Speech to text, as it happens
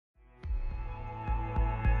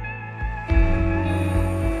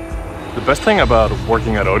The best thing about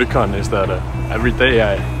working at Oticon is that every day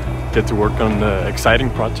I get to work on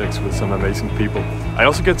exciting projects with some amazing people. I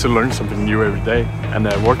also get to learn something new every day, and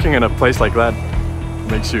working in a place like that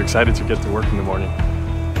makes you excited to get to work in the morning.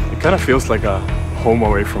 It kind of feels like a home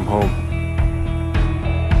away from home.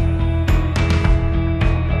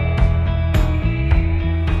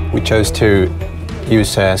 We chose to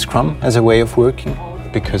use Scrum as a way of working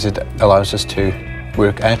because it allows us to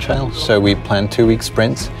work agile. So we plan 2-week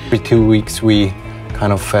sprints. Every 2 weeks we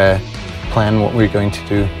kind of plan what we're going to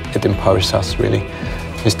do. It empowers us really.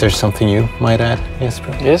 Is there something you might add,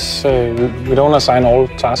 Jesper? Yes, we don't assign all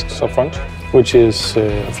tasks up front, which is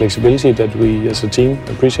a flexibility that we as a team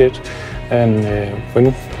appreciate. And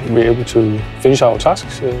when we're able to finish our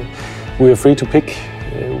tasks, we are free to pick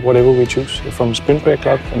whatever we choose from sprint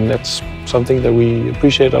backlog, and that's something that we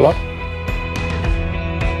appreciate a lot.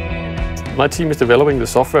 My team is developing the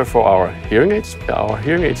software for our hearing aids. Our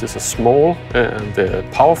hearing aids is a small and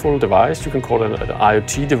powerful device. You can call it an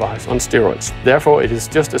IoT device on steroids. Therefore, it is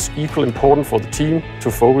just as equally important for the team to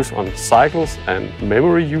focus on cycles and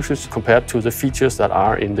memory usage compared to the features that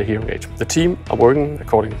are in the hearing aid. The team are working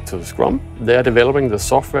according to the Scrum. They are developing the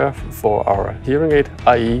software for our hearing aid,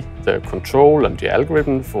 i.e. the control and the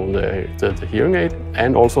algorithm for the hearing aid,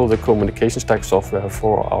 and also the communication stack software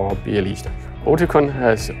for our BLE stack. Oticon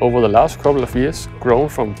has, over the last couple of years, grown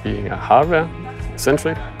from being a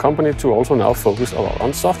hardware-centric company to also now focus a lot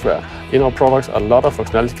on software. In our products, a lot of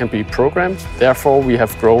functionality can be programmed. Therefore, we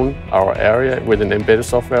have grown our area within embedded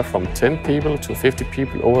software from 10 people to 50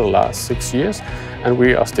 people over the last 6 years, and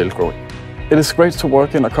we are still growing. It is great to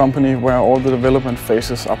work in a company where all the development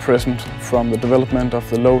phases are present, from the development of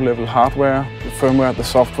the low-level hardware, the firmware, the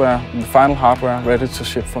software, and the final hardware ready to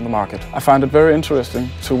ship from the market. I find it very interesting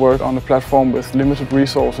to work on a platform with limited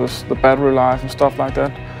resources, the battery life and stuff like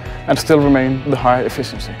that, and still remain the high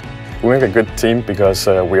efficiency. We make a good team because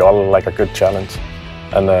we all like a good challenge,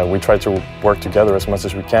 and we try to work together as much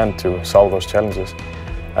as we can to solve those challenges.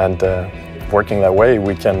 And working that way,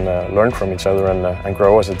 we can learn from each other and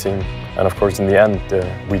grow as a team. And of course, in the end,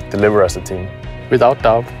 we deliver as a team. Without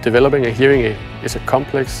doubt, developing a hearing aid is a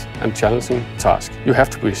complex and challenging task. You have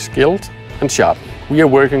to be skilled and sharp. We are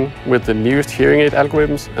working with the newest hearing aid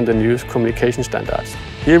algorithms and the newest communication standards.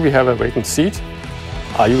 Here we have a vacant seat.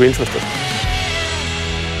 Are you interested?